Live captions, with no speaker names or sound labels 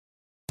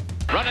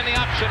Running the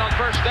option on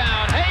first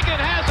down. Hagan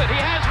has it.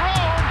 He has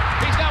room.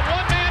 He's got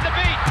one man to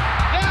beat.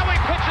 Now he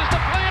pitches to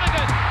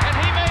Flanagan, and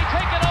he may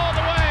take it all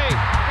the way.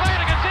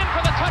 Flanagan's in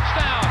for the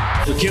touchdown.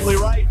 McKinley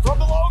Wright from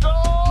the logo.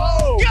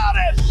 Oh, got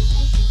it!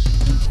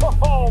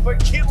 Oh,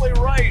 McKinley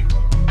Wright.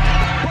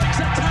 Breaks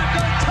a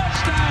tackle.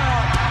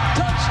 Touchdown.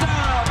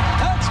 Touchdown.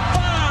 That's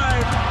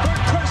 5 for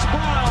Chris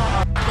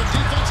Brown. The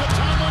defense of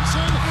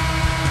Tomlinson.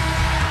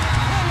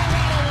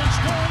 Colorado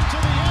is going to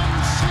the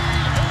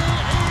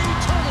NCAA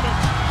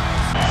tournament.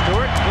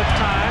 Stewart with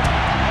time.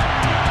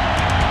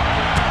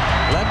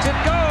 Lets it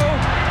go.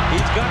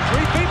 He's got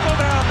 3 people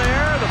down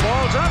there. The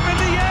ball's up in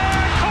the air.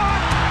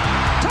 Caught.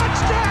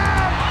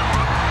 Touchdown.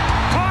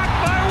 Caught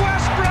by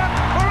Westbrook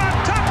for a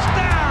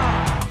touchdown.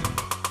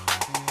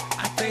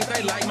 I think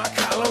they like my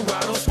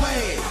Colorado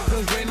swag.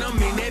 Cause when I'm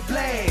in that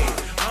flag,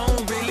 I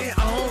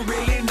don't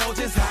really know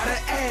just how to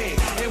act.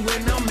 And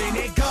when I'm in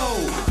it go,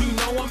 you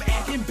know I'm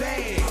acting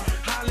bad.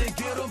 Holland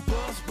get a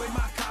bus with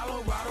my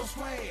Colorado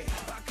swag.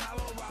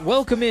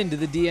 Welcome into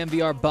the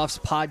DNVR Buffs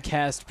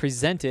podcast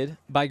presented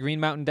by Green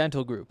Mountain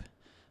Dental Group.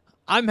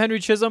 I'm Henry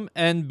Chisholm,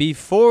 and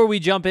before we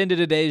jump into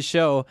today's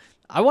show,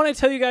 I want to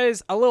tell you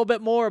guys a little bit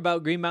more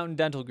about Green Mountain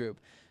Dental Group.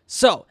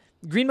 So,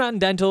 Green Mountain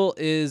Dental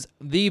is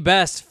the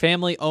best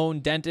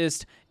family-owned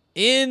dentist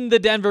in the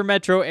Denver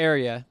metro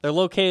area. They're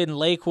located in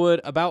Lakewood,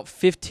 about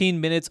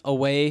 15 minutes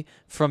away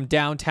from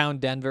downtown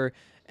Denver,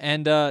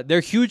 and they're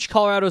huge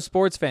Colorado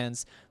sports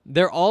fans.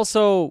 They're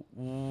also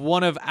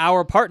one of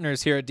our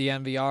partners here at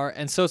DNVR,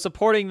 and so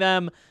supporting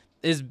them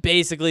is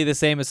basically the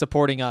same as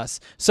supporting us.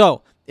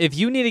 So, if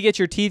you need to get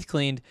your teeth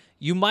cleaned,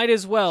 you might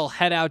as well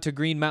head out to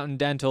Green Mountain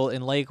Dental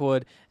in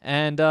Lakewood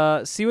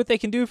and see what they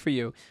can do for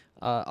you.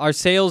 Our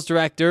sales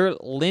director,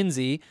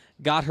 Lindsay,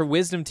 got her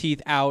wisdom teeth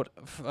out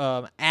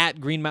at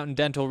Green Mountain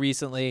Dental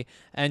recently,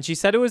 and she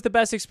said it was the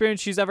best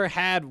experience she's ever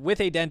had with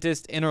a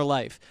dentist in her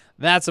life.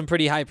 That's some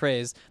pretty high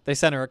praise. They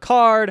sent her a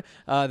card.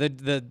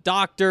 The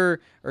doctor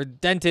or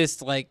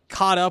dentist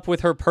caught up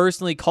with her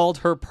personally, called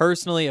her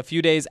personally a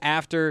few days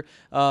after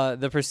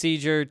the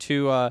procedure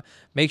to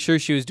make sure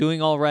she was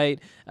doing all right.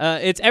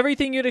 It's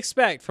everything you'd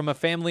expect from a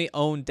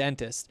family-owned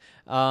dentist.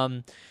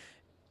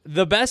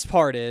 The best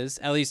part is,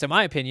 at least in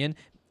my opinion,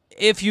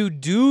 if you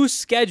do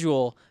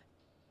schedule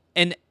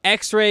an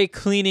x-ray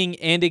cleaning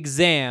and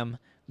exam,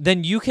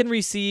 then you can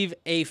receive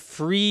a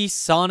free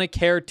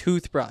Sonicare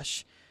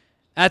toothbrush.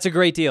 That's a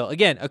great deal.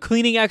 Again, a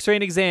cleaning, x-ray,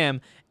 and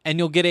exam, and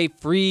you'll get a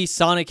free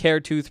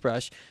Sonicare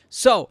toothbrush.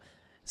 So,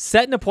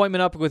 set an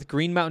appointment up with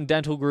Green Mountain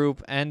Dental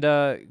Group and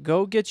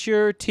go get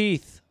your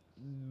teeth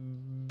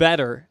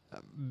better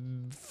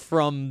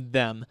from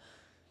them.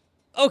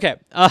 Okay,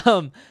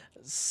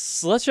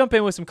 so let's jump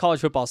in with some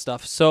college football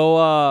stuff.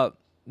 So,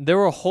 there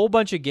were a whole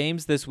bunch of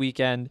games this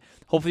weekend.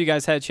 Hopefully you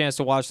guys had a chance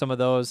to watch some of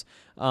those.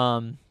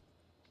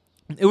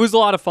 It was a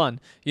lot of fun.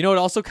 You know, it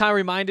also kind of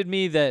reminded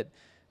me that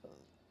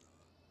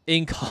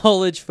in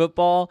college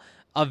football,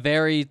 a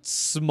very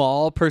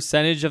small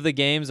percentage of the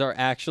games are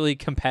actually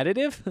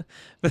competitive.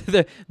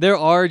 There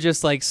are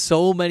just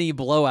so many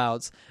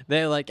blowouts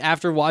that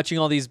after watching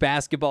all these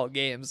basketball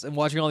games and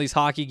watching all these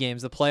hockey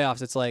games, the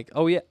playoffs, it's like,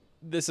 oh yeah,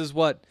 this is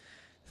what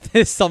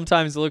this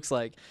sometimes looks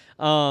like.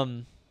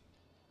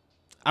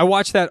 I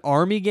watched that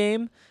Army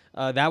game.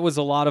 That was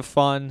a lot of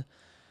fun.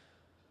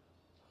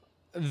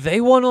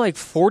 They won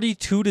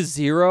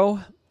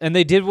 42-0, and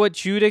they did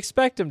what you'd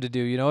expect them to do.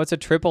 You know, it's a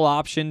triple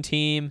option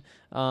team,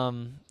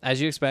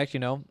 as you expect,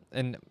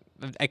 an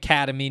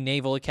academy,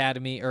 Naval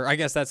Academy, or I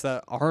guess that's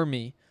the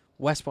Army,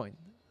 West Point.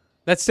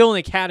 That's still an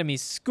academy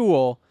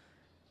school.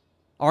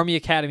 Army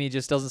Academy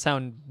just doesn't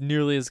sound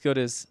nearly as good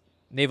as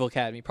Naval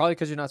Academy, probably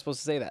because you're not supposed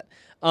to say that.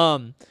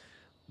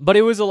 But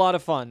it was a lot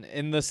of fun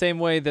in the same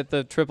way that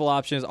the triple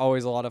option is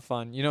always a lot of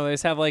fun. You know, they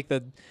just have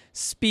the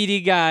speedy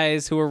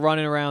guys who are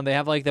running around. They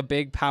have the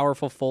big,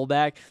 powerful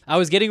fullback. I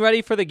was getting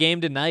ready for the game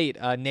tonight.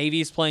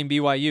 Navy's playing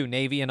BYU.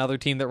 Navy, another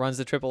team that runs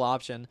the triple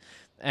option.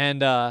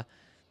 And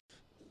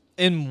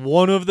in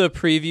one of the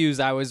previews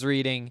I was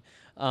reading,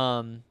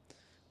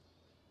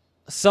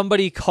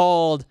 somebody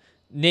called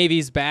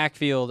Navy's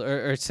backfield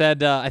or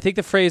said, I think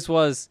the phrase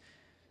was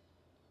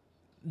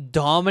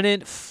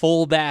dominant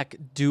fullback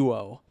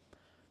duo,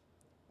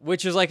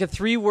 which is a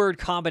 3-word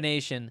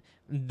combination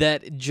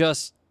that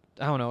just,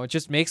 I don't know, it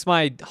just makes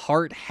my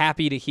heart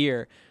happy to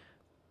hear.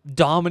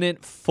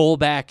 Dominant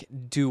fullback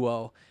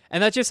duo.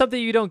 And that's just something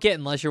you don't get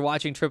unless you're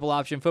watching triple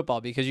option football,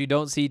 because you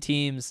don't see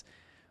teams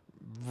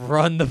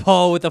run the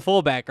ball with the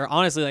fullback, or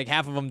honestly,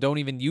 half of them don't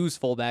even use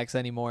fullbacks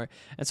anymore.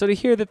 And so to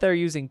hear that they're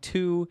using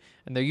 2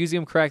 and they're using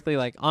them correctly,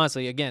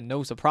 honestly, again,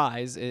 no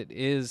surprise. It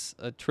is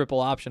a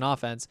triple option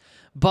offense,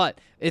 but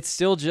it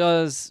still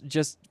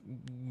just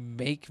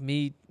make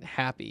me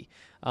happy.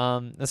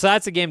 So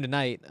that's the game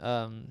tonight.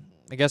 I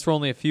guess we're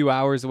only a few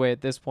hours away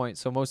at this point,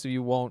 so most of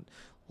you won't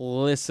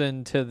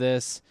listen to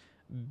this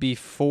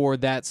before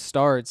that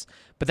starts,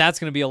 but that's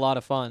going to be a lot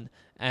of fun.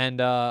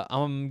 And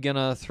I'm going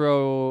to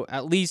throw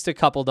at least a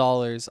couple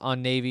dollars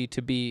on Navy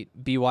to beat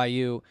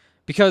BYU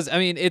because, I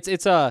mean,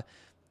 it's a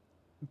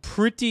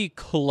pretty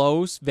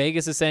close.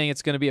 Vegas is saying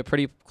it's going to be a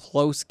pretty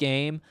close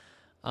game.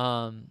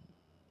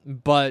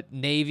 But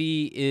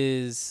Navy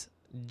is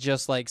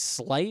just like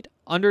slight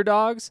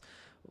underdogs,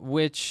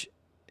 which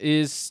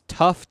is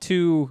tough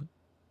to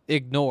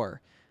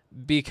ignore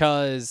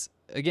because,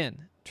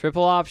 again,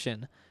 triple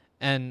option.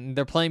 And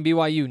they're playing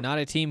BYU, not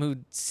a team who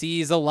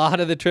sees a lot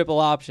of the triple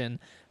option.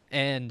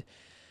 And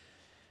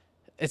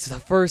it's the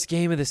first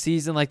game of the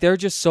season. Like, there are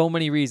just so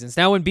many reasons.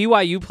 Now, when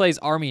BYU plays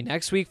Army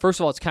next week, first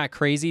of all, it's kind of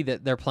crazy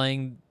that they're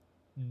playing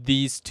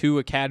these two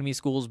academy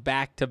schools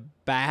back to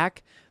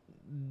back.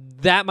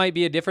 That might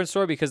be a different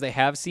story because they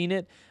have seen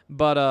it.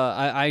 But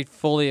I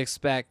fully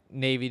expect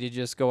Navy to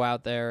just go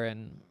out there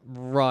and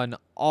run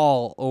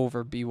all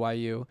over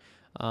BYU.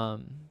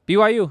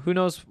 BYU, who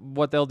knows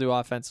what they'll do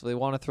offensively.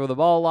 Want to throw the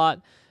ball a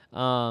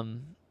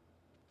lot.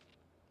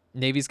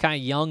 Navy's kind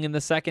of young in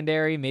the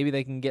secondary. Maybe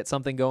they can get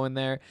something going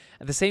there.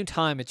 At the same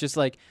time, it's just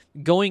like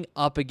going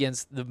up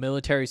against the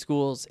military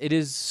schools. It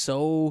is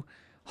so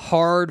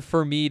hard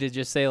for me to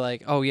just say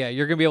like, oh yeah,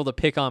 you're going to be able to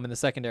pick on them in the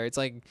secondary. It's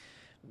like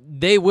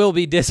they will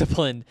be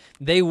disciplined.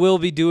 They will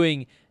be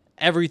doing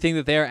everything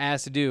that they're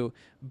asked to do.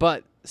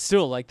 But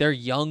still, like, they're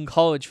young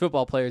college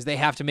football players. They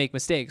have to make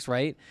mistakes,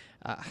 right?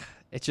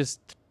 It's just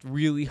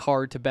really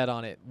hard to bet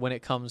on it when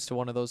it comes to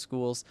one of those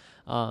schools.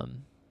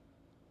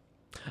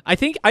 I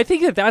think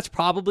that that's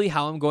probably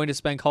how I'm going to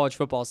spend college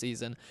football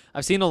season.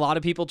 I've seen a lot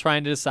of people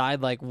trying to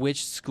decide like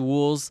which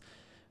schools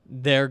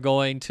they're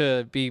going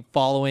to be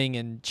following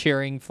and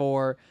cheering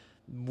for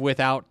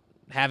without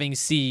having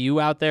CU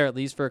out there at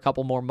least for a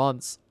couple more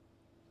months.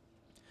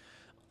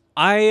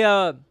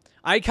 I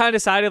kind of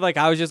decided like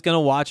I was just going to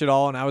watch it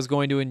all and I was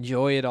going to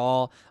enjoy it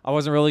all. I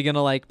wasn't really going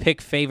to like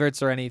pick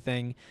favorites or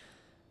anything.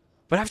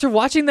 But after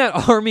watching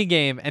that Army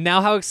game and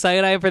now how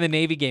excited I am for the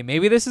Navy game,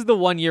 maybe this is the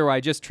one year where I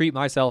just treat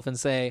myself and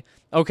say,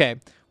 okay,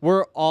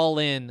 we're all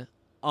in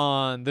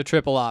on the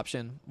triple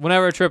option.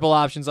 Whenever a triple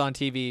option's on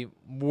TV,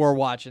 we're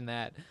watching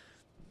that.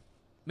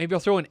 Maybe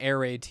I'll throw an air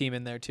raid team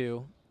in there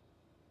too.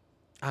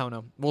 I don't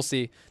know. We'll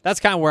see.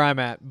 That's kind of where I'm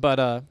at. But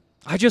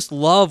I just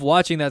love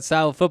watching that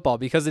style of football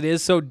because it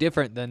is so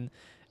different than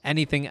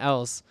anything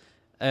else.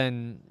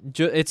 And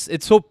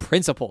it's so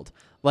principled.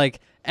 Like,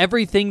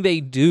 everything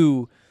they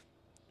do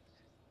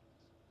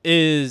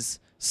is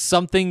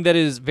something that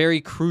is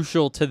very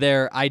crucial to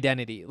their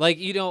identity. Like,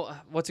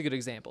 what's a good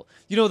example?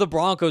 The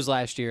Broncos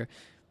last year,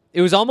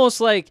 it was almost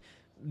like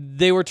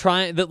they were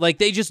trying that, like,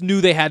 they just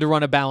knew they had to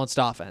run a balanced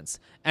offense.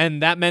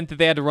 And that meant that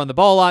they had to run the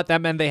ball a lot.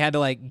 That meant they had to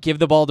like give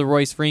the ball to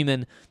Royce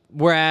Freeman.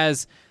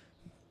 Whereas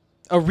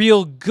a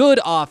real good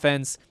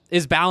offense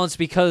is balanced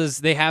because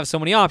they have so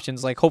many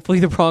options. Like,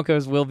 hopefully the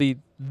Broncos will be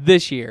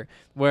this year,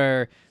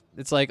 where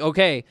it's like,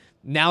 okay,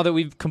 now that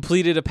we've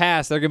completed a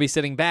pass, they're going to be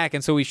sitting back,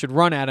 and so we should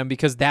run at them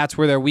because that's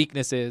where their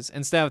weakness is.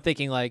 Instead of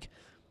thinking like,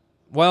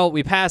 well,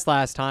 we passed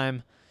last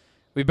time,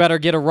 we better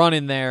get a run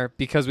in there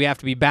because we have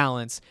to be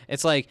balanced.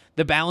 It's like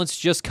the balance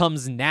just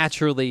comes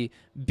naturally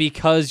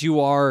because you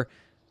are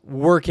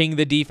working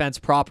the defense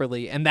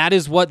properly. And that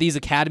is what these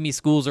academy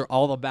schools are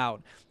all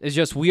about. It's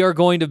just, we are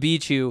going to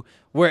beat you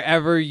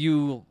wherever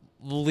you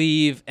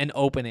leave an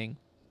opening.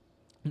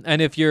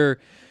 And if you're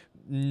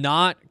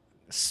not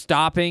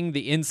stopping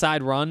the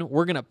inside run,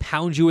 we're going to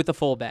pound you with the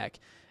fullback.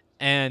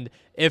 And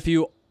if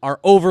you are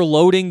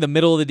overloading the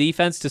middle of the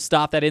defense to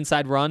stop that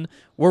inside run,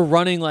 we're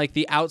running like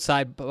the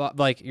outside,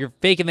 like you're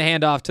faking the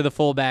handoff to the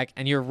fullback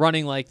and you're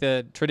running like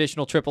the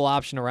traditional triple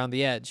option around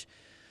the edge.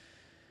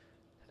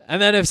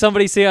 And then if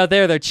somebody see out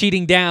there they're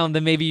cheating down,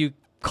 then maybe you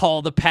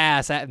call the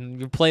pass and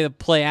you play the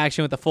play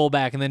action with the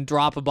fullback and then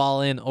drop a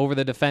ball in over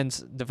the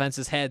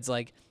defense's heads.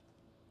 Like,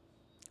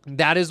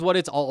 that is what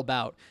it's all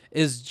about,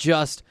 is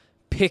just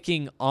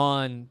picking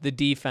on the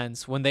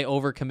defense when they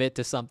overcommit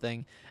to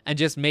something and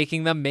just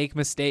making them make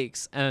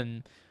mistakes.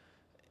 And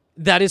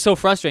that is so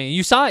frustrating.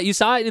 You saw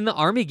it in the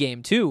Army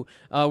game too,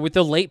 with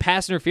the late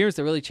pass interference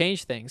that really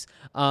changed things.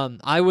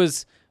 I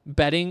was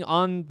betting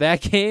on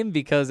that game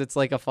because it's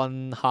like a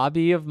fun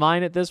hobby of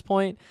mine at this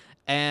point.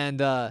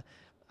 And I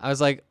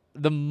was like,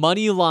 the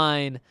money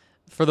line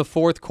for the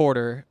fourth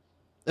quarter,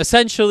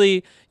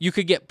 essentially you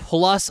could get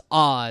plus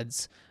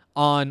odds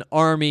on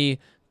Army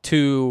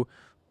to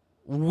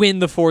win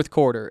the fourth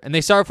quarter. And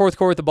they started fourth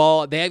quarter with the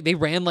ball. They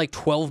ran like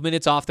 12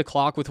 minutes off the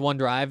clock with one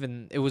drive,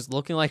 and it was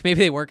looking like maybe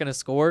they weren't going to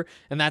score.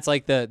 And that's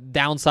like the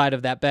downside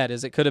of that bet,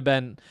 is it could have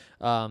been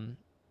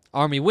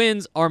Army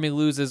wins, Army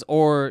loses,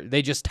 or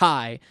they just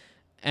tie.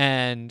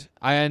 And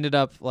I ended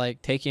up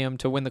like taking them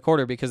to win the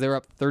quarter because they were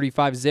up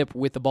 35-0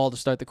 with the ball to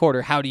start the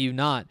quarter. How do you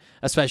not?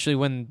 Especially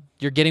when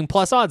you're getting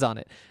plus odds on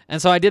it.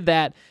 And so I did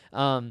that.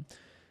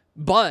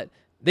 But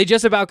they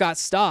just about got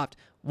stopped.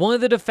 One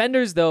of the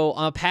defenders, though,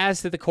 on a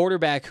pass to the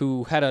quarterback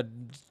who had a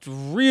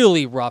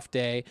really rough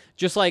day,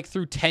 just like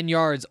threw 10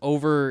 yards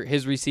over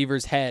his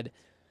receiver's head.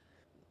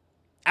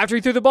 After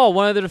he threw the ball,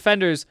 one of the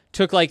defenders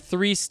took like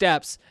 3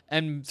 steps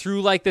and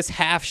threw like this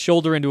half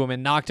shoulder into him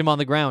and knocked him on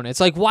the ground. It's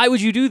like, why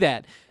would you do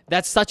that?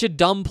 That's such a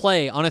dumb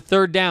play on a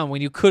third down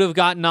when you could have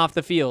gotten off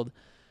the field.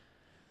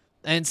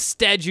 And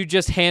instead, you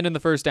just hand him the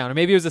first down. Or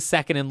maybe it was a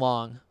 2nd and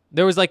long.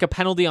 There was like a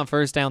penalty on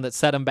first down that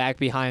set him back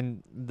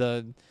behind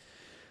the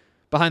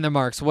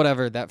marks,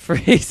 whatever that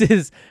phrase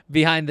is,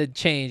 behind the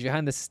change,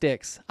 behind the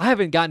sticks. I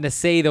haven't gotten to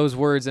say those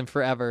words in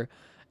forever,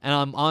 and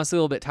I'm honestly a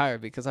little bit tired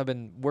because I've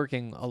been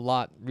working a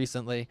lot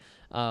recently.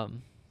 They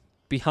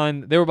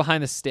were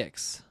behind the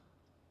sticks,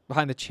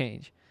 behind the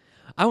change.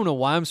 I don't know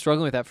why I'm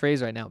struggling with that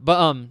phrase right now,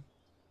 but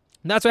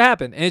that's what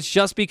happened, and it's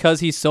just because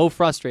he's so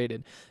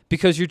frustrated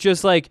because you're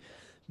just like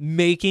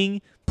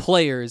making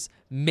players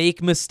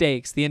make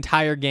mistakes the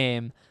entire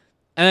game,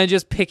 and then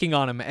just picking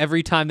on them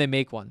every time they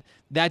make one.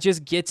 That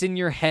just gets in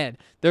your head.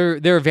 There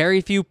are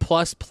very few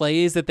plus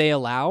plays that they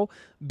allow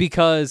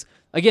because,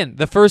 again,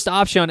 the first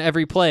option on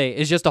every play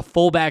is just a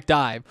fullback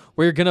dive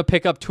where you're going to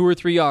pick up 2 or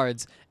 3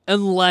 yards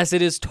unless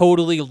it is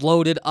totally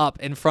loaded up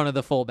in front of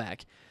the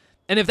fullback.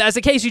 And if that's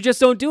the case, you just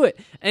don't do it.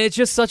 And it's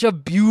just such a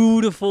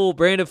beautiful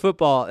brand of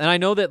football. And I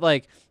know that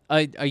like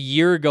a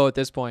year ago at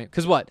this point,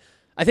 because what?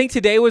 I think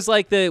today was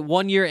like the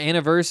 1-year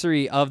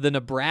anniversary of the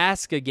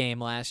Nebraska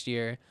game last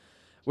year,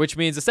 which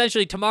means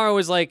essentially tomorrow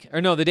is like,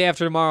 or no, the day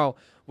after tomorrow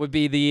would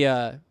be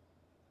the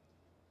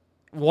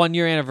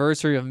 1-year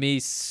anniversary of me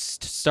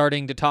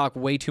starting to talk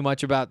way too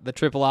much about the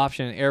triple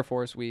option in Air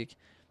Force Week.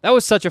 That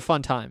was such a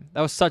fun time.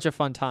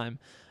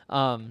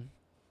 And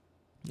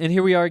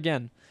here we are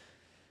again.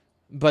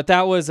 But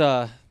that was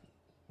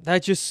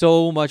that's just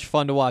so much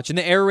fun to watch. And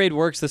the air raid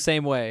works the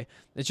same way.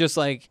 It's just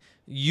like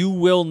you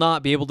will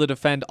not be able to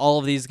defend all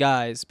of these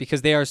guys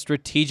because they are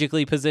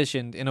strategically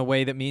positioned in a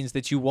way that means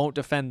that you won't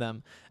defend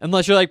them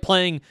unless you're like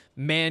playing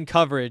man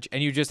coverage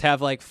and you just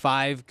have like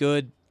 5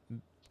 good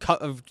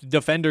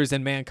defenders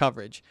in man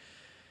coverage.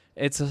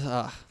 It's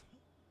in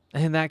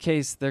that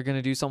case they're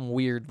gonna do something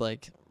weird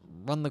like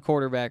run the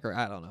quarterback or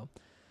I don't know.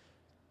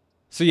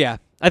 So yeah,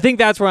 I think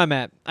that's where I'm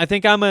at. I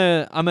think I'm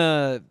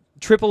a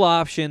triple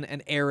option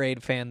and air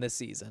raid fan this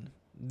season.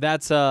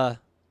 That's it.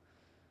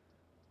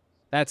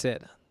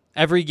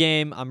 Every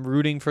game I'm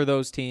rooting for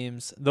those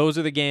teams. Those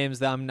are the games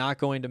that I'm not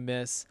going to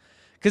miss.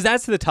 Because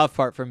that's the tough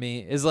part for me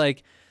is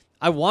like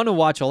I want to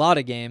watch a lot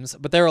of games,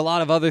 but there are a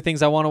lot of other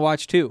things I want to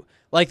watch too.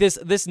 Like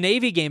this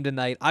Navy game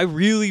tonight, I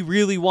really,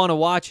 really want to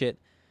watch it.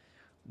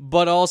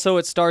 But also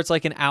it starts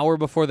like an hour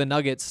before the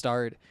Nuggets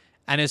start.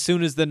 And as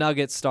soon as the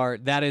Nuggets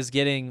start, that is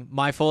getting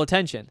my full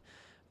attention.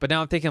 But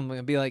now I'm thinking I'm going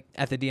to be like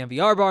at the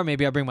DMVR bar.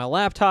 Maybe I'll bring my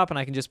laptop and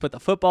I can just put the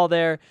football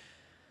there.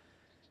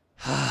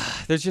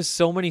 There's just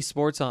so many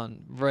sports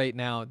on right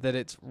now that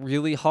it's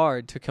really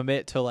hard to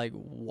commit to like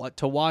what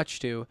to watch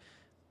to.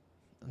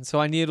 And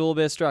so I need a little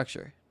bit of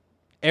structure.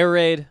 Air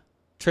raid,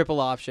 triple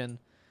option,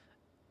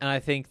 and I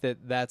think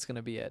that that's going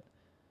to be it.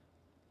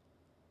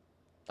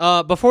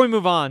 Before we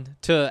move on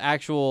to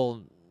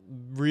actual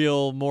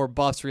real more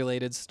Buffs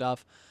related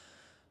stuff,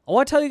 I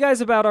want to tell you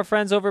guys about our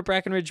friends over at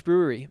Breckenridge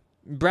Brewery.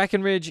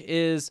 Breckenridge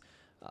is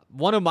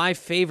one of my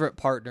favorite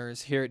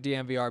partners here at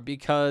DMVR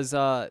because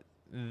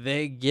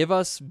they give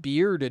us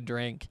beer to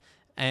drink,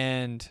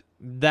 and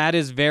that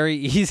is very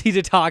easy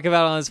to talk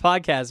about on this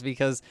podcast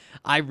because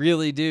I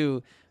really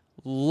do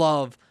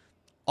love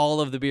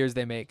all of the beers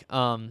they make.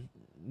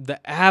 The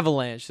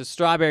Avalanche, the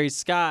Strawberry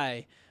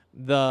Sky,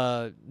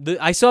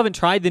 I still haven't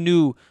tried the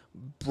new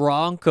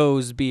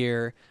Broncos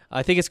beer.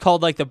 I think it's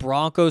called like the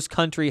Broncos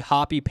Country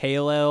Hoppy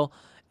Pale Ale.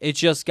 It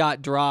just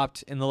got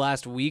dropped in the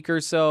last week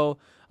or so.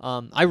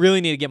 I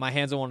really need to get my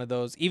hands on one of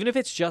those, even if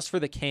it's just for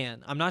the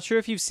can. I'm not sure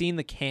if you've seen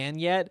the can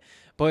yet,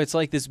 but it's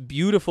like this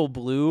beautiful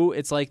blue.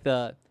 It's like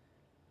the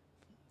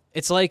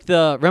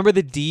remember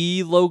the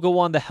D logo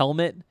on the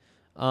helmet?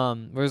 Where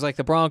it was like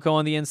the Bronco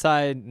on the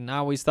inside, and I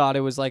always thought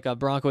it was like a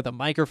Bronco with a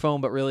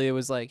microphone, but really it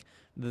was like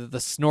the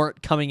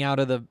snort coming out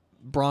of the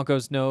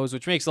Bronco's nose,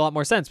 which makes a lot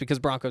more sense because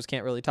Broncos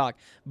can't really talk.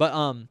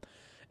 But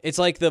it's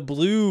like the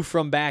blue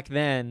from back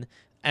then,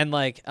 and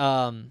like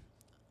a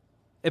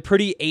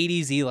pretty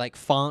 80s-y like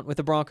font with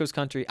the Broncos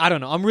country. I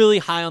don't know. I'm really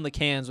high on the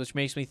cans, which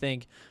makes me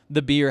think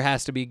the beer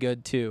has to be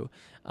good too.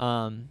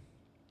 So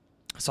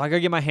I gotta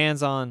get my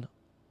hands on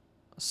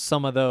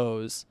some of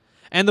those.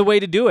 And the way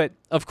to do it,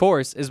 of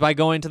course, is by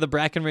going to the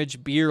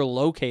Breckenridge Beer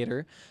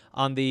Locator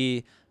on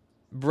the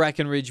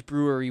Breckenridge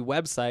Brewery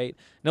website.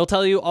 And it'll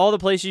tell you all the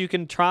places you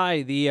can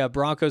try the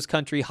Broncos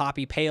Country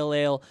Hoppy Pale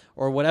Ale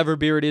or whatever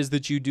beer it is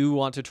that you do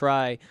want to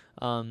try.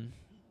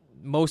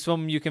 Most of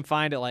them you can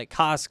find at like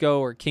Costco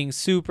or King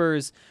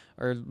Soopers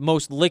or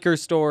most liquor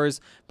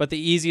stores. But the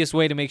easiest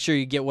way to make sure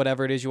you get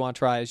whatever it is you want to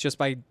try is just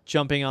by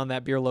jumping on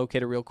that beer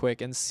locator real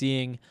quick and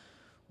seeing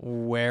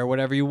where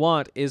whatever you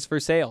want is for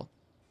sale.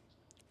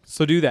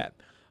 So do that.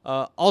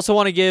 Also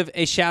want to give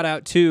a shout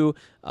out to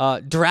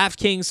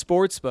DraftKings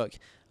Sportsbook,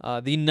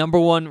 the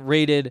 #1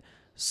 rated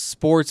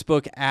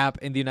sportsbook app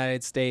in the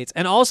United States,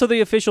 and also the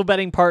official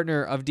betting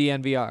partner of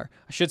DNVR.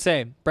 I should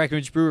say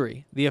Breckenridge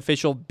Brewery, the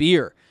official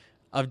beer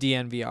of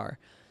DNVR.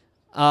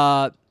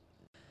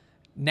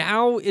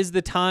 Now is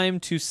the time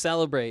to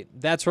celebrate.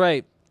 That's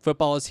right.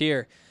 Football is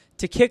here.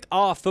 To kick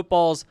off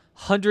football's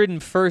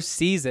 101st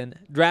season,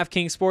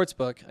 DraftKings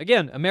Sportsbook,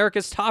 again,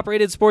 America's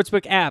top-rated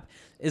sportsbook app,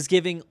 is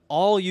giving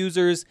all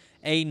users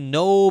a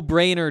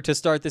no-brainer to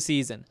start the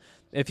season.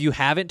 If you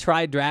haven't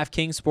tried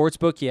DraftKings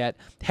Sportsbook yet,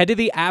 head to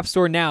the App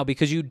Store now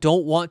because you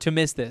don't want to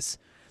miss this.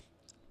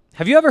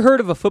 Have you ever heard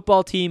of a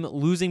football team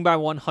losing by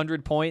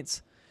 100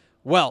 points?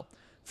 Well,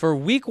 for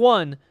Week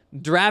 1,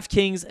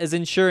 DraftKings is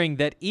ensuring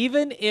that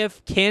even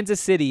if Kansas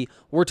City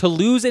were to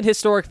lose in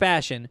historic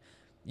fashion,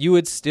 you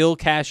would still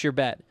cash your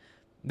bet.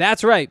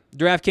 That's right.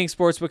 DraftKings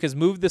Sportsbook has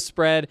moved the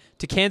spread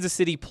to Kansas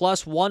City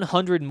plus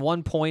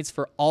 101 points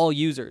for all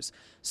users.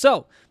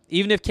 So,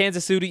 even if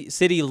Kansas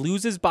City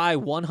loses by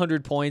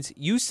 100 points,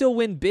 you still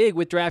win big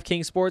with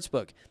DraftKings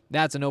Sportsbook.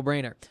 That's a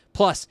no-brainer.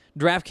 Plus,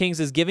 DraftKings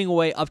is giving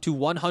away up to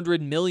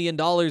 $100 million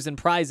in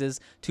prizes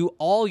to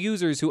all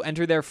users who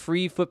enter their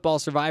free football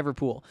survivor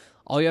pool.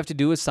 All you have to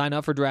do is sign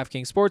up for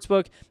DraftKings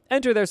Sportsbook,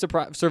 enter their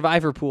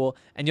survivor pool,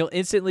 and you'll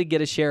instantly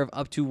get a share of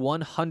up to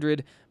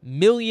 $100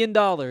 million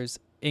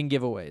in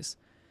giveaways.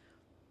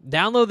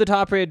 Download the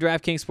top-rated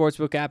DraftKings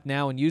Sportsbook app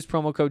now and use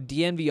promo code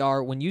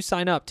DNVR when you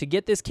sign up to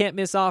get this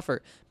can't-miss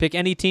offer. Pick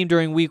any team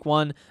during Week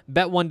 1,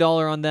 bet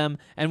 $1 on them,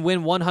 and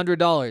win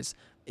 $100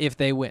 if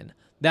they win.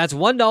 That's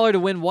 $1 to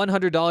win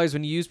 $100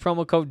 when you use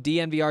promo code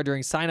DNVR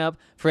during sign-up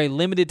for a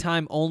limited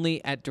time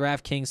only at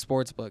DraftKings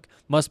Sportsbook.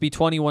 Must be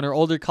 21 or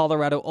older,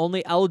 Colorado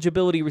only.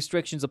 Eligibility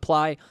restrictions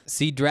apply.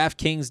 See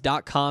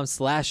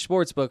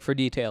DraftKings.com/sportsbook for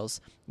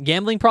details.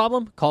 Gambling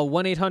problem? Call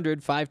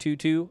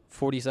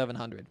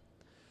 1-800-522-4700.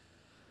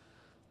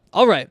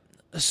 All right,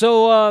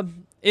 so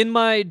in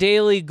my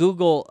daily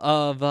Google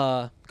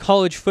of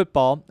college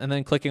football, and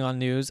then clicking on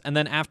news, and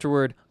then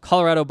afterward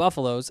Colorado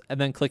Buffaloes, and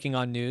then clicking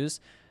on news,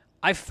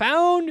 I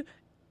found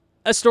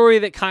a story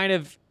that kind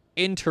of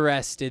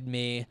interested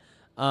me.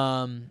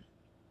 And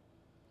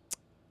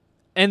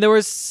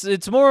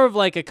it's more of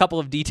like a couple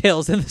of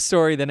details in the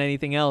story than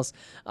anything else.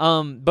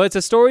 But it's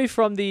a story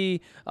from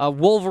the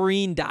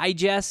Wolverine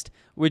Digest,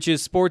 which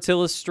is Sports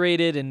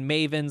Illustrated and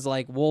Maven's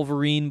like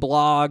Wolverine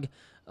blog.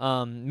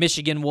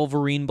 Michigan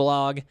Wolverine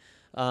blog.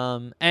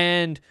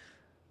 And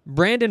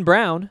Brandon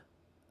Brown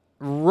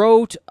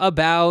wrote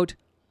about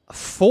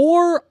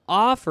 4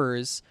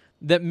 offers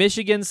that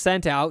Michigan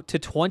sent out to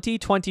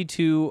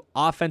 2022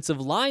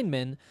 offensive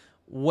linemen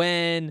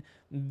when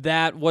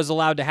that was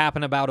allowed to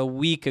happen about a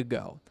week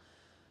ago.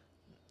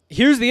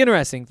 Here's the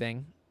interesting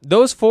thing.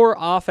 Those 4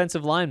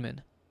 offensive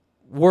linemen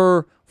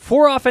were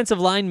 4 offensive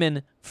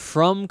linemen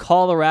from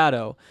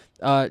Colorado.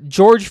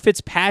 George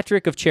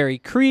Fitzpatrick of Cherry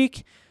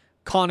Creek,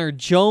 Connor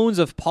Jones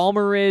of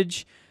Palmer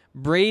Ridge,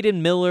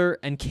 Braden Miller,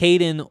 and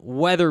Caden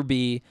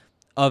Weatherby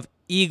of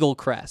Eagle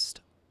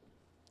Crest.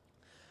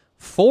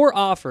 4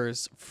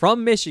 offers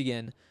from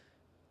Michigan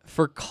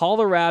for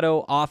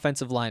Colorado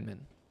offensive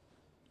linemen.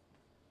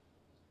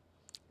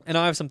 And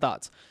I have some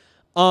thoughts.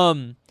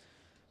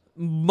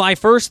 My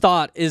first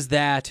thought is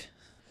that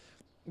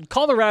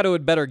Colorado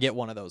had better get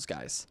one of those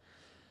guys.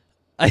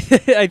 I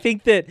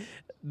think that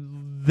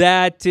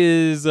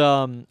is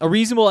a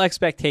reasonable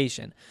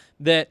expectation.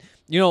 That,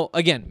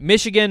 again,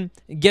 Michigan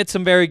gets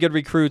some very good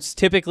recruits,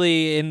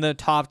 typically in the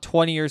top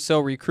 20 or so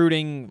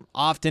recruiting,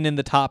 often in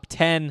the top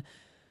 10.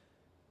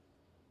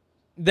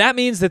 That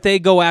means that they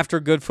go after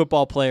good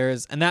football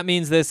players, and that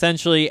means that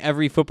essentially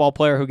every football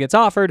player who gets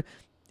offered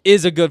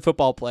is a good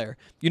football player.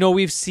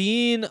 We've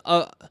seen,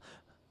 I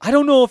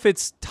don't know if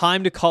it's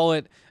time to call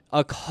it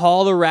a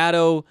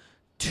Colorado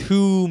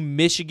to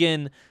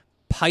Michigan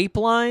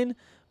pipeline,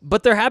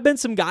 but there have been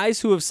some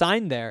guys who have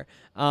signed there.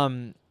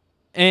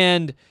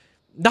 And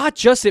not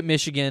just at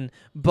Michigan,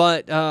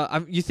 but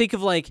you think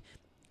of like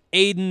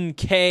Aiden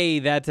Kay,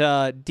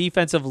 that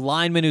defensive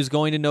lineman who's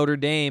going to Notre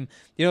Dame.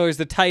 There's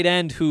the tight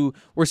end who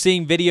we're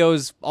seeing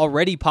videos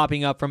already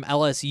popping up from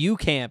LSU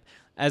camp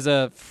as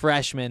a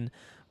freshman.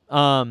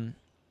 There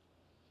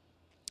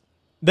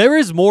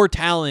is more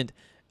talent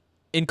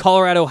in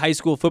Colorado high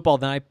school football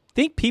than I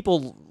think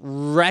people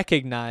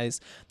recognize.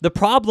 The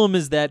problem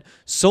is that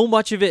so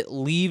much of it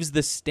leaves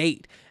the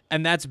state,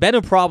 and that's been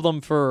a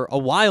problem for a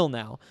while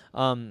now.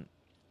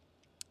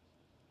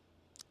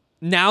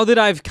 Now that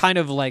I've kind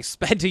of like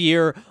spent a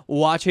year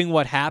watching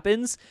what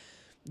happens,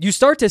 you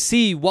start to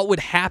see what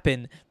would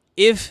happen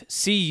if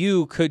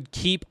CU could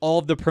keep all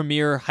of the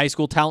premier high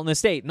school talent in the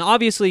state. And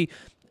obviously,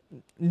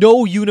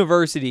 no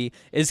university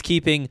is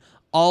keeping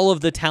all of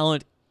the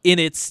talent in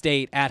its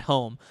state at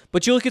home.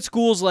 But you look at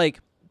schools like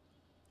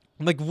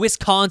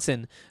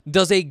Wisconsin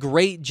does a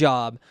great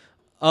job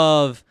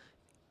of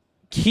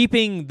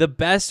keeping the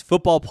best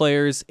football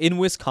players in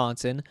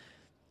Wisconsin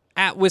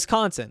at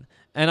Wisconsin.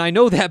 And I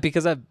know that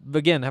because I,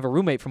 again, have a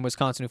roommate from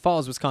Wisconsin who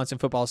follows Wisconsin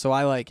football, so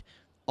I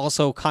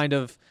also kind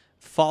of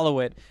follow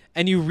it.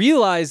 And you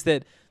realize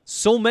that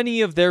so many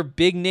of their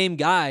big name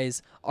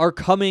guys are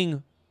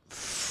coming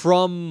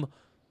from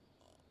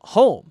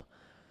home.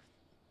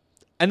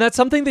 And that's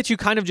something that you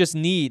kind of just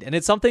need. And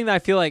it's something that I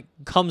feel like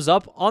comes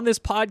up on this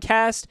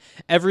podcast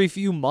every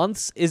few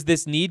months, is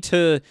this need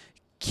to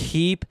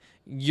keep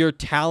your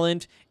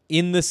talent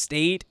in the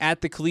state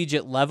at the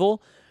collegiate level.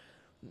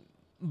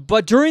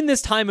 But during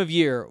this time of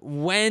year,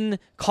 when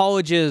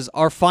colleges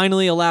are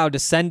finally allowed to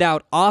send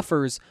out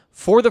offers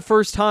for the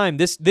first time,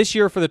 this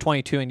year for the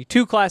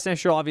 2022 class,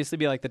 next year will obviously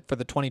be like for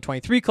the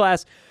 2023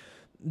 class,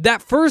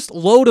 that first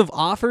load of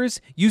offers,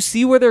 you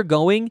see where they're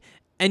going,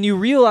 and you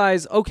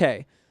realize,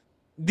 okay,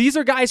 these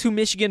are guys who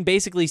Michigan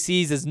basically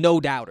sees as no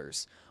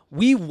doubters.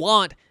 We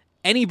want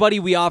anybody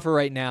we offer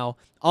right now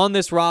on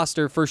this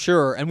roster for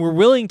sure, and we're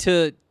willing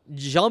to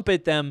jump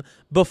at them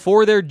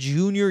before their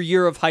junior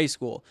year of high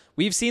school.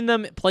 We've seen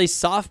them play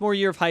sophomore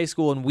year of high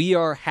school, and we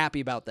are happy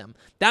about them.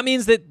 That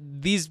means that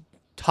these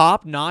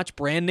top-notch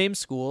brand name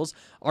schools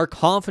are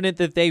confident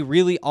that they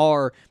really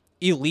are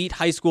elite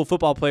high school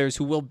football players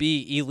who will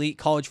be elite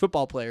college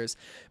football players.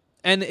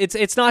 And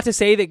it's not to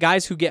say that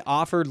guys who get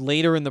offered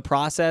later in the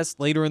process,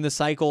 later in the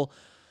cycle,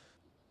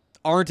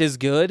 aren't as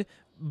good,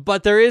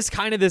 but there is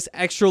kind of this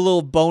extra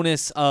little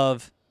bonus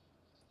of,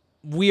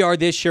 we are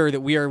this sure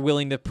that we are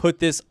willing to put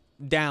this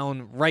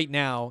down right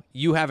now.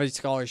 You have a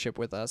scholarship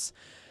with us.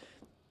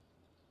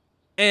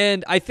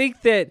 And I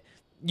think that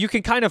you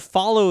can kind of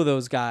follow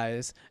those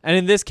guys. And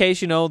in this case,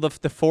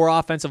 the 4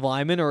 offensive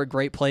linemen are a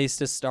great place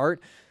to start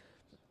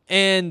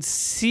and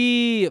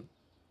see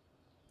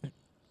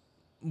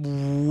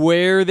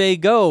where they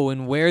go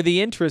and where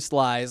the interest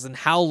lies and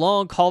how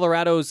long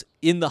Colorado's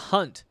in the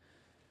hunt.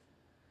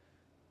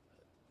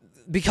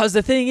 Because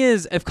the thing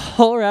is, if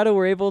Colorado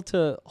were able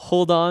to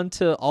hold on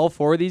to all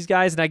 4 of these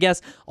guys, and I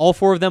guess all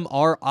 4 of them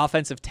are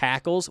offensive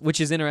tackles, which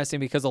is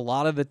interesting because a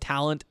lot of the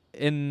talent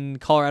in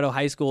Colorado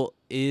high school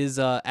is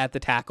at the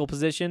tackle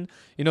position.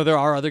 There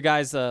are other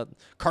guys,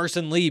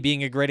 Carson Lee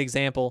being a great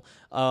example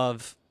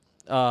of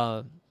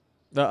an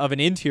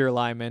interior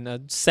lineman,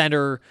 a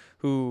center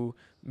who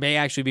may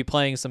actually be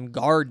playing some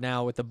guard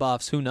now with the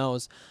Buffs. Who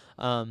knows?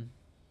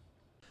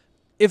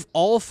 If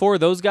all 4 of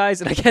those guys,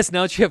 and I guess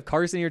now that you have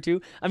Carson here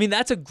too, I mean,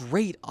 that's a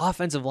great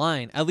offensive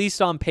line, at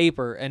least on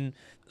paper. And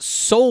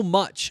so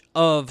much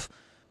of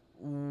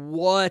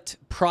what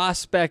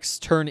prospects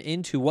turn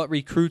into, what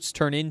recruits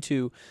turn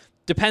into,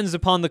 depends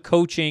upon the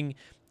coaching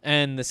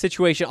and the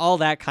situation, all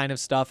that kind of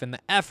stuff, and the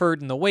effort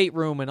and the weight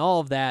room and all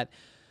of that.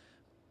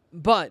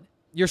 But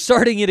you're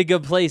starting at a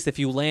good place if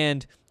you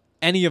land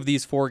any of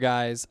these 4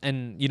 guys,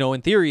 and,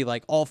 in theory,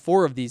 like all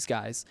 4 of these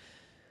guys.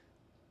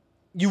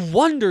 You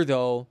wonder,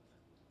 though,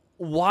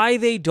 why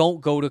they don't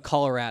go to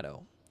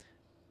Colorado.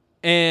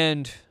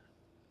 And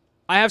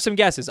I have some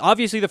guesses.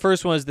 Obviously, the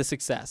first one is the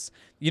success.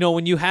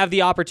 When you have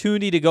the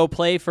opportunity to go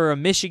play for a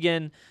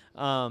Michigan,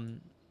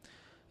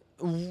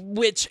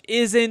 which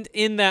isn't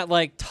in that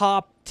like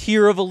top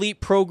tier of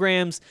elite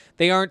programs.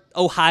 They aren't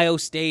Ohio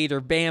State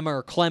or Bama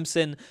or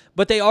Clemson,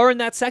 but they are in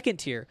that second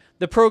tier.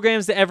 The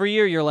programs that every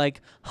year you're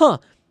like,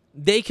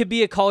 they could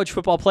be a college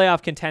football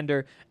playoff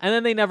contender, and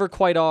then they never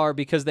quite are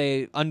because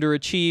they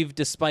underachieve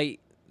despite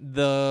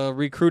the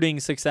recruiting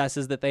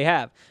successes that they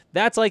have.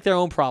 That's like their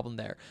own problem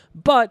there.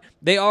 But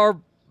they are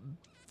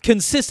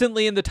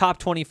consistently in the top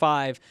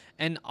 25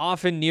 and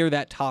often near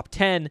that top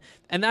 10,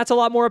 and that's a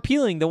lot more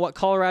appealing than what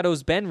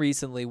Colorado's been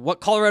recently, what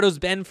Colorado's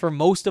been for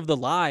most of the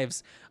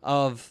lives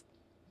of,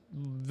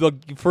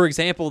 for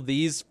example,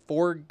 these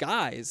 4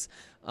 guys.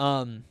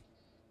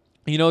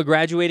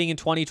 Graduating in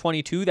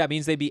 2022, that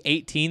means they'd be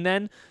 18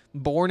 then,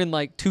 born in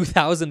like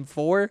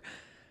 2004.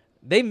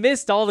 They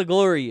missed all the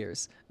glory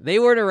years. They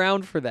weren't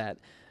around for that.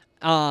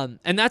 And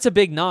that's a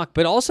big knock.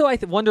 But also I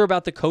wonder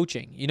about the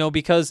coaching,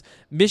 because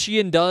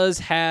Michigan does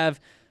have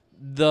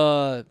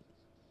the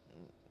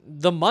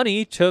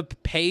money to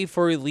pay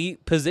for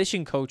elite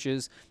position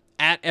coaches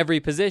at every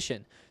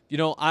position.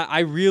 I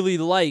really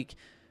like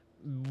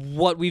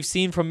what we've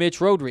seen from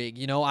Mitch Rodrigue.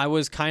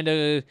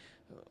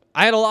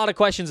 I had a lot of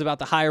questions about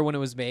the hire when it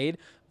was made.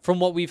 From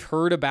what we've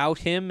heard about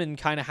him and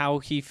kind of how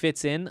he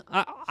fits in,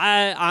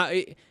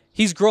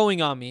 he's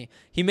growing on me.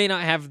 He may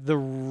not have the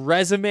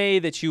resume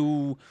that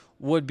you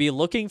would be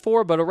looking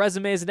for, but a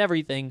resume isn't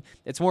everything.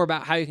 It's more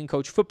about how you can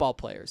coach football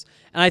players.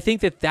 And I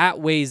think that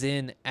weighs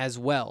in as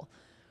well.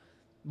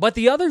 But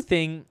the other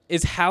thing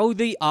is how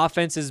the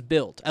offense is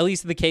built, at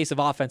least in the case of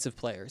offensive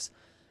players.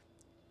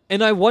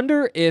 And I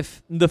wonder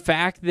if the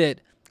fact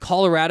that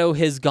Colorado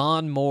has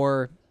gone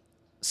more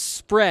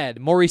spread,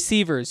 more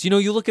receivers.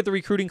 You look at the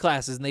recruiting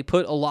classes and they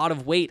put a lot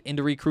of weight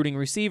into recruiting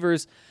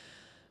receivers,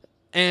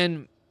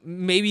 and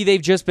maybe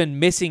they've just been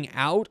missing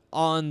out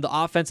on the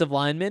offensive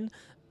linemen,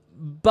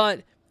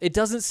 but it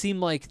doesn't seem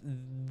like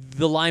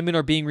the linemen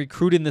are being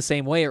recruited in the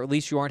same way, or at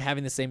least you aren't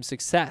having the same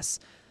success.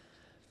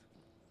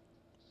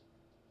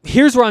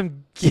 Here's where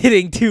I'm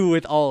getting to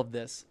with all of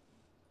this.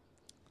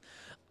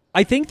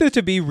 I think that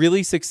to be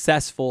really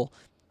successful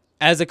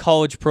as a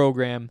college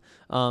program,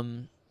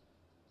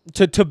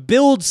 to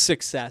build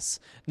success,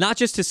 not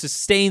just to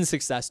sustain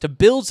success, to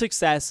build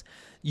success,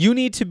 you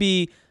need to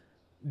be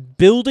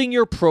building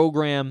your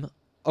program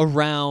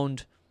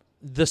around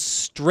the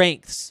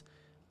strengths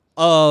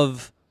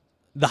of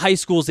the high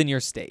schools in your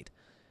state.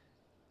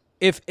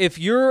 if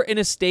you're in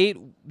a state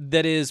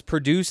that is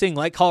producing,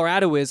 like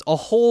Colorado is, a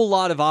whole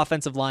lot of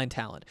offensive line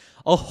talent,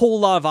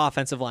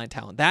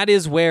 that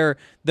is where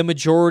the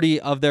majority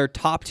of their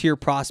top-tier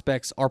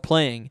prospects are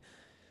playing.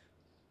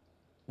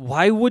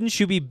 Why wouldn't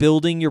you be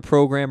building your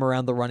program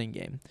around the running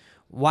game?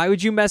 Why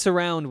would you mess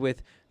around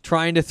with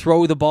trying to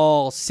throw the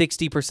ball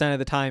 60% of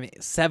the time,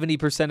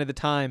 70% of the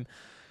time,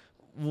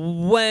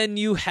 when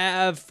you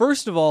have,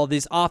 first of all,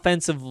 these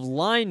offensive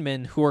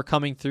linemen who are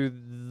coming through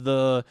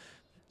the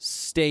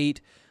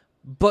state,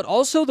 but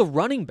also the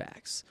running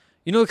backs?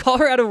 The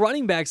Colorado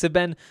running backs have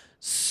been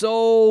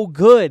so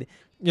good.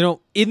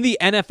 In the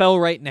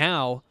NFL right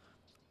now,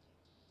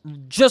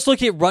 just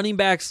look at running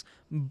backs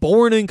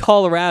born in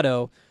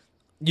Colorado.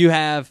 You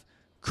have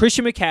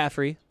Christian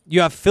McCaffrey,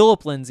 you have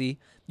Phillip Lindsay,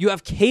 you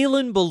have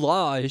Kalen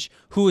Ballage,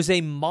 who is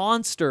a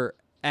monster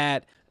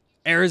at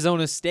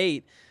Arizona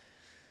State.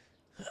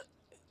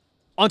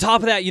 On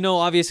top of that,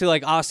 obviously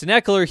like Austin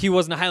Eckler, he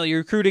wasn't a highly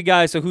recruited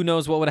guy, so who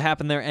knows what would have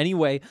happened there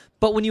anyway.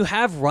 But when you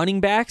have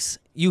running backs,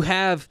 you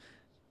have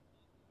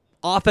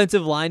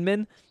offensive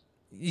linemen,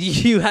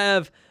 you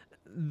have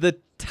the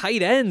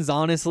tight ends,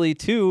 honestly,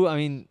 too. I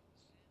mean,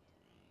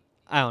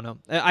 I don't know.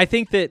 I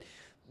think that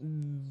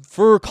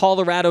for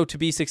Colorado to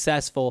be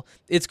successful,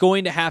 it's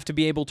going to have to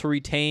be able to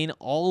retain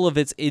all of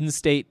its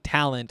in-state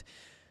talent.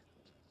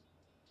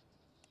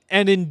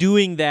 And in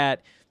doing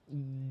that,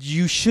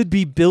 you should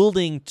be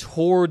building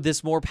toward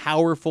this more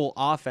powerful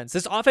offense.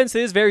 This offense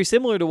is very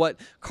similar to what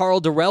Carl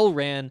Durrell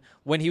ran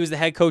when he was the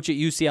head coach at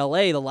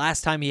UCLA the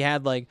last time he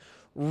had like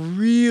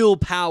real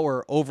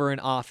power over an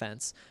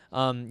offense.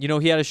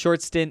 He had a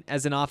short stint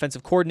as an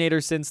offensive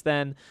coordinator since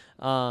then.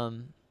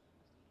 I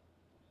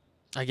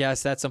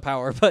guess that's some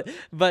power,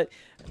 but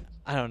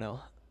I don't know.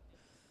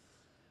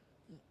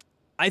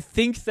 I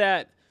think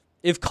that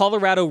if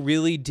Colorado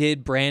really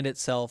did brand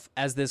itself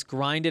as this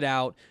grinded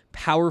out,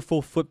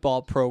 powerful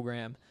football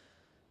program,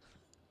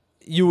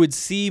 you would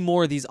see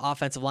more of these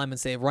offensive linemen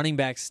stay, running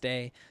backs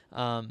stay,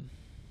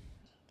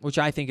 which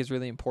I think is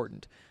really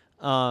important.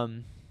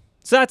 So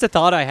that's a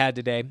thought I had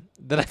today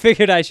that I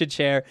figured I should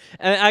share.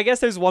 And I guess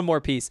there's one more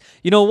piece.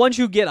 Once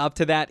you get up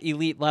to that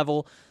elite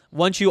level,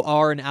 once you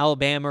are an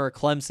Alabama or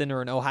Clemson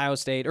or an Ohio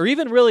State or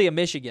even really a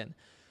Michigan,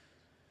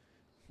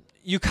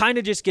 you kind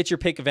of just get your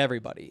pick of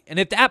everybody. And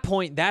at that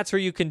point, that's where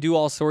you can do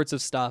all sorts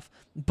of stuff.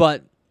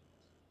 But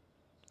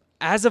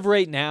as of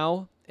right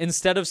now,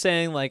 instead of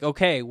saying like,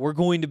 okay, we're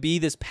going to be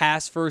this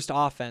pass-first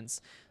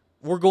offense,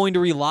 we're going to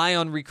rely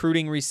on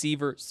recruiting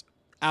receivers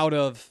out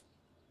of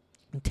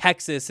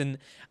Texas and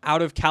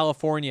out of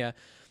California,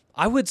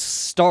 I would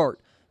start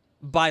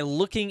by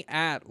looking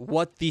at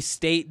what the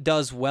state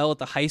does well at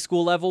the high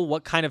school level,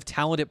 what kind of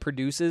talent it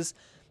produces,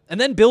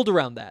 and then build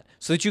around that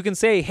so that you can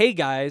say, hey,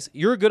 guys,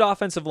 you're a good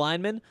offensive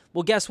lineman.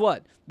 Well, guess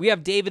what? We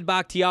have David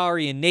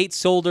Bakhtiari and Nate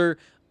Solder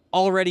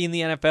already in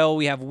the NFL.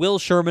 We have Will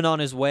Sherman on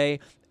his way,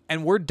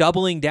 and we're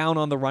doubling down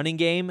on the running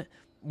game.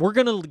 We're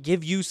going to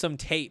give you some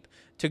tape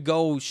to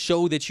go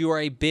show that you are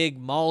a big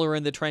mauler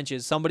in the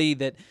trenches, somebody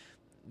that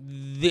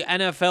the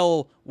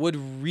NFL would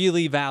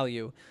really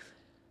value.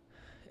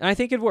 And I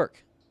think it'd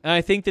work. And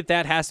I think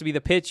that has to be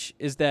the pitch,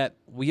 is that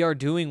we are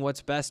doing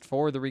what's best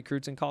for the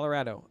recruits in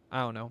Colorado.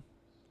 I don't know.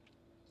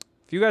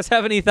 If you guys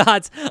have any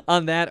thoughts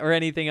on that or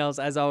anything else,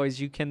 as always,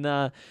 you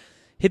can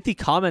hit the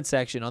comment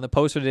section on the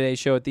post for today's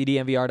show at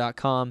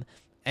thedmvr.com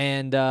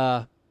and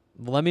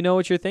let me know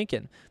what you're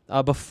thinking.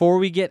 Before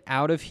we get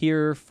out of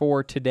here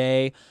for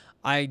today,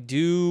 I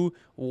do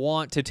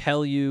want to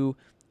tell you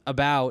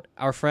about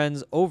our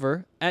friends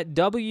over at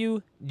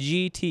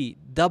WGT.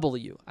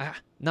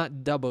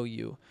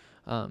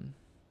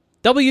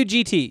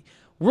 WGT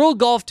World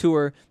Golf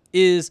Tour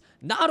is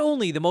not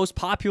only the most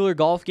popular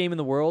golf game in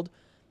the world,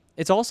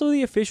 it's also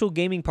the official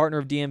gaming partner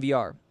of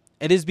DNVR.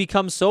 It has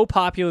become so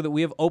popular that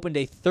we have opened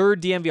a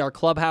third DNVR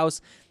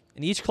clubhouse,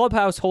 and each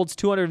clubhouse holds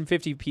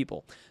 250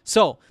 people.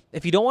 So,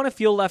 if you don't want to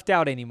feel left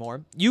out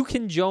anymore, you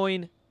can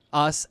join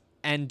us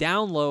and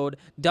download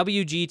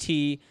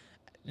WGT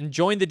and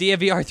join the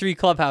DNVR3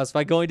 clubhouse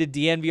by going to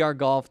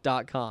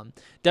dnvrgolf.com.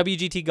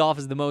 WGT Golf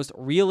is the most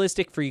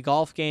realistic free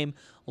golf game,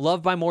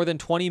 loved by more than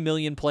 20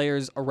 million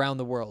players around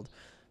the world.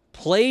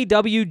 Play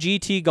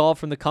WGT Golf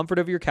from the comfort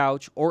of your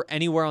couch or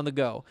anywhere on the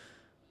go.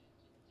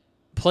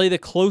 Play the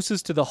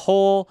closest to the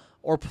hole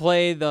or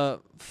play the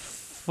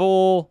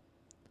full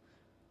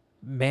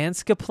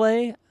Manska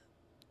play.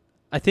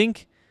 I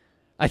think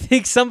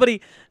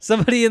somebody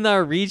in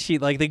our read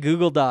sheet, like the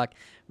Google Doc,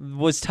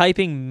 was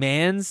typing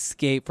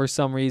Manscape for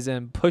some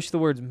reason, pushed the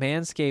words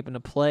Manscape into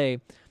play,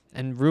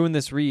 and ruined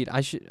this read.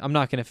 I'm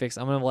not going to fix it.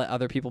 I'm going to let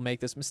other people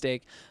make this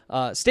mistake.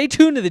 Stay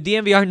tuned to the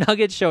DNVR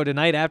Nuggets show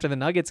tonight after the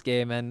Nuggets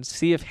game and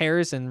see if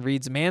Harrison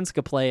reads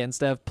Manska play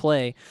instead of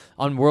play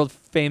on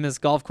world-famous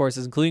golf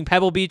courses, including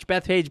Pebble Beach,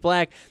 Bethpage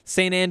Black,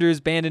 St. Andrews,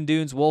 Bandon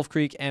Dunes, Wolf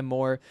Creek, and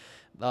more.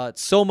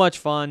 It's so much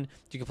fun.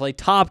 You can play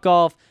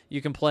Topgolf.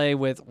 You can play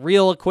with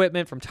real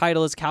equipment from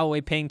Titleist,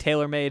 Callaway, Ping,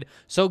 TaylorMade.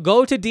 So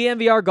go to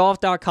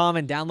dmvrgolf.com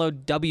and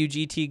download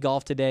WGT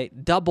Golf today,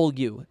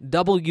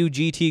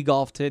 WGT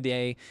Golf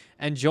today,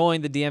 and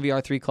join the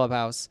DMVR 3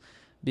 Clubhouse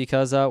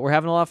because we're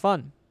having a lot of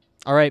fun.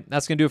 All right,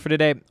 that's going to do it for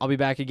today. I'll be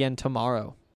back again tomorrow.